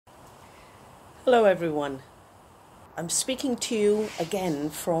Hello everyone. I'm speaking to you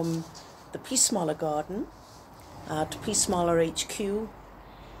again from the Peace Marler Garden at Peace Marler HQ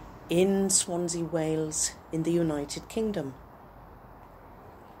in Swansea, Wales, in the United Kingdom.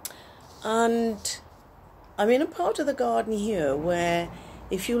 And I'm in a part of the garden here where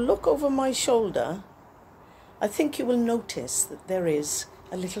if you look over my shoulder, I think you will notice that there is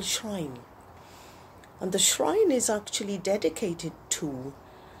a little shrine. And the shrine is actually dedicated to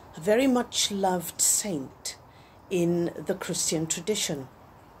a very much loved saint in the Christian tradition.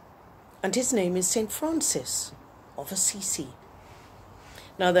 And his name is St Francis of Assisi.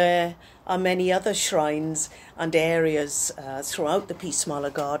 Now there are many other shrines and areas throughout the Peace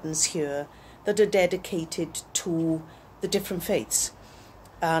Marler Gardens here that are dedicated to the different faiths.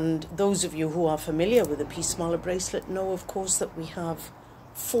 And those of you who are familiar with the Peace Marler bracelet know, of course, that we have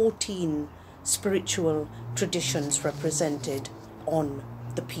 14 spiritual traditions represented on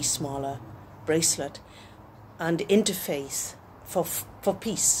the Peace Marler bracelet. And interfaith for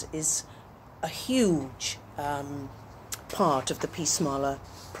peace is a huge part of the Peace Marler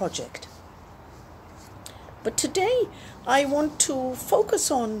project. But today I want to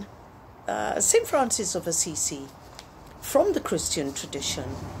focus on St Francis of Assisi from the Christian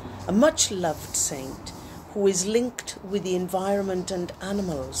tradition, a much loved saint who is linked with the environment and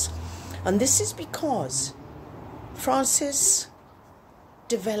animals. And this is because Francis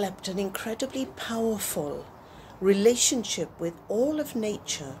developed an incredibly powerful relationship with all of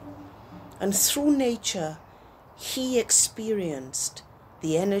nature, and through nature he experienced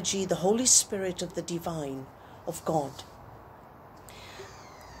the energy, the Holy Spirit of the divine, of God.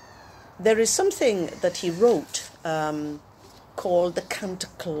 There is something that he wrote called the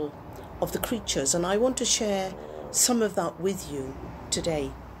Canticle of the Creatures, and I want to share some of that with you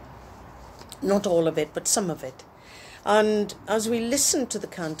today. Not all of it, but some of it. And as we listen to the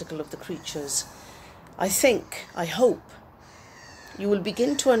Canticle of the Creatures, I hope, you will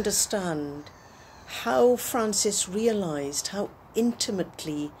begin to understand how Francis realized how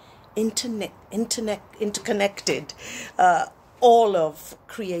intimately interconnected all of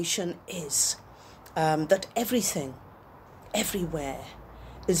creation is. That everything, everywhere,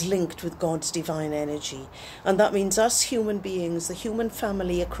 is linked with God's divine energy. And that means us human beings, the human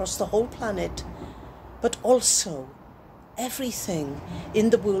family across the whole planet, but also everything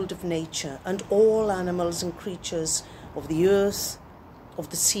in the world of nature and all animals and creatures of the earth, of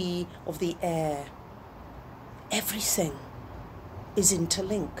the sea, of the air. Everything is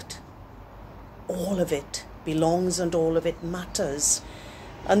interlinked. All of it belongs and all of it matters.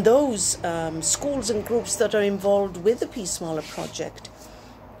 And those schools and groups that are involved with the Peace Marler project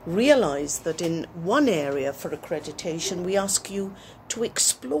realize that in one area for accreditation we ask you to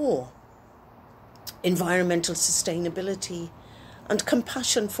explore environmental sustainability and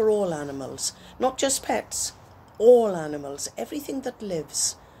compassion for all animals, not just pets, all animals, everything that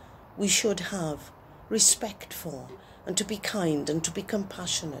lives, we should have respect for, and to be kind and to be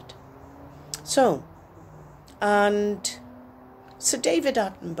compassionate. So, and Sir David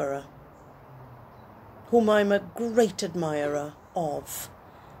Attenborough, whom I'm a great admirer of,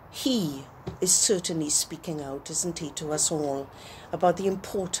 he is certainly speaking out, isn't he, to us all about the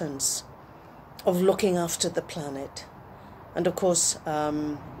importance of looking after the planet. And of course,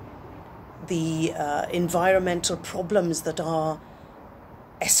 the environmental problems that are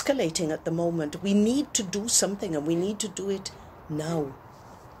escalating at the moment. We need to do something, and we need to do it now.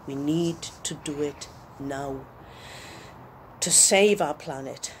 We need to do it now to save our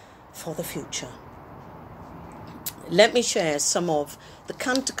planet for the future. Let me share some of the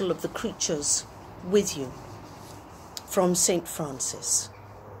Canticle of the Creatures with you from St Francis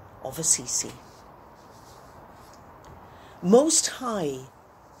of Assisi. Most high,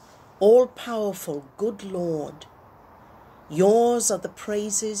 all-powerful, good Lord, yours are the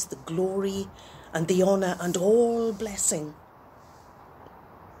praises, the glory, and the honour, and all blessing.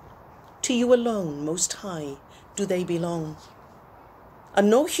 To you alone, Most High, do they belong,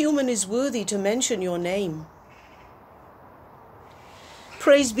 and no human is worthy to mention your name.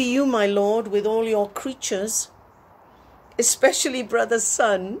 Praise be you, my Lord, with all your creatures, especially brother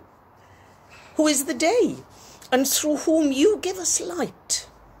sun, who is the day, and through whom you give us light.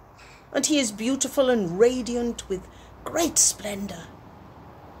 And he is beautiful and radiant with great splendour,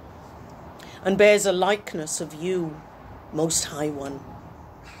 and bears a likeness of you, Most High One.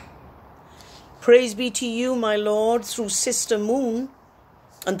 Praise be to you, my Lord, through sister moon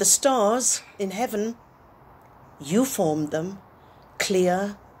and the stars in heaven. You formed them,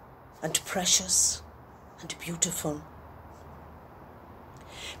 clear and precious and beautiful.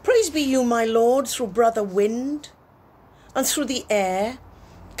 Praise be you, my Lord, through brother wind, and through the air,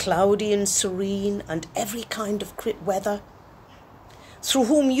 cloudy and serene, and every kind of weather, through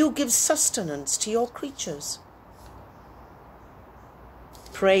whom you give sustenance to your creatures.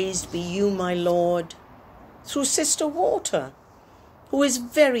 Praised be you, my Lord, through Sister Water, who is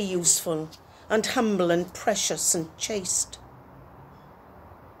very useful and humble and precious and chaste.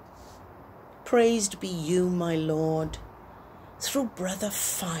 Praised be you, my Lord, through Brother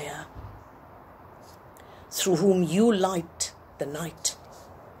Fire, through whom you light the night.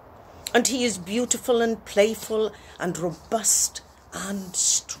 And he is beautiful and playful and robust and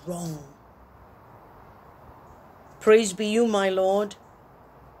strong. Praise be you, my Lord,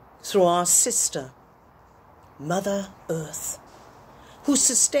 through our sister, Mother Earth, who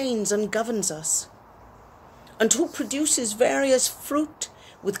sustains and governs us, and who produces various fruit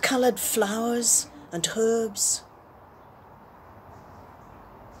with coloured flowers and herbs.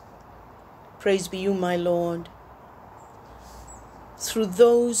 Praise be you, my Lord, through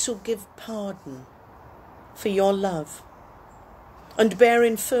those who give pardon for your love and bear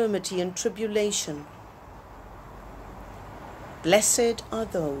infirmity and tribulation. Blessed are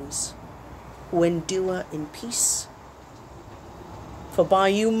those who endure in peace, for by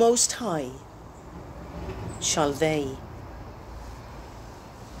you most high shall they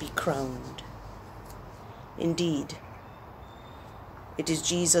be crowned. Indeed, it is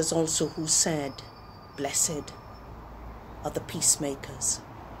Jesus also who said, "Blessed are the peacemakers."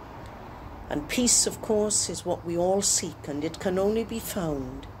 And peace, of course, is what we all seek, and it can only be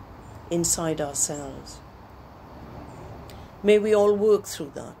found inside ourselves. May we all work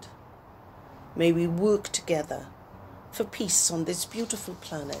through that. May we work together for peace on this beautiful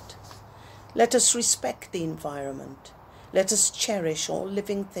planet. Let us respect the environment. Let us cherish all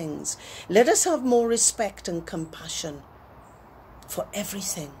living things. Let us have more respect and compassion for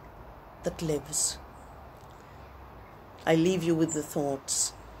everything that lives. I leave you with the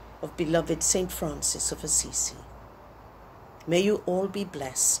thoughts of beloved St Francis of Assisi. May you all be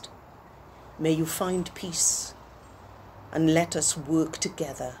blessed. May you find peace. And let us work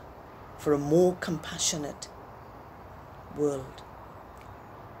together for a more compassionate world.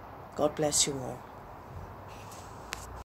 God bless you all.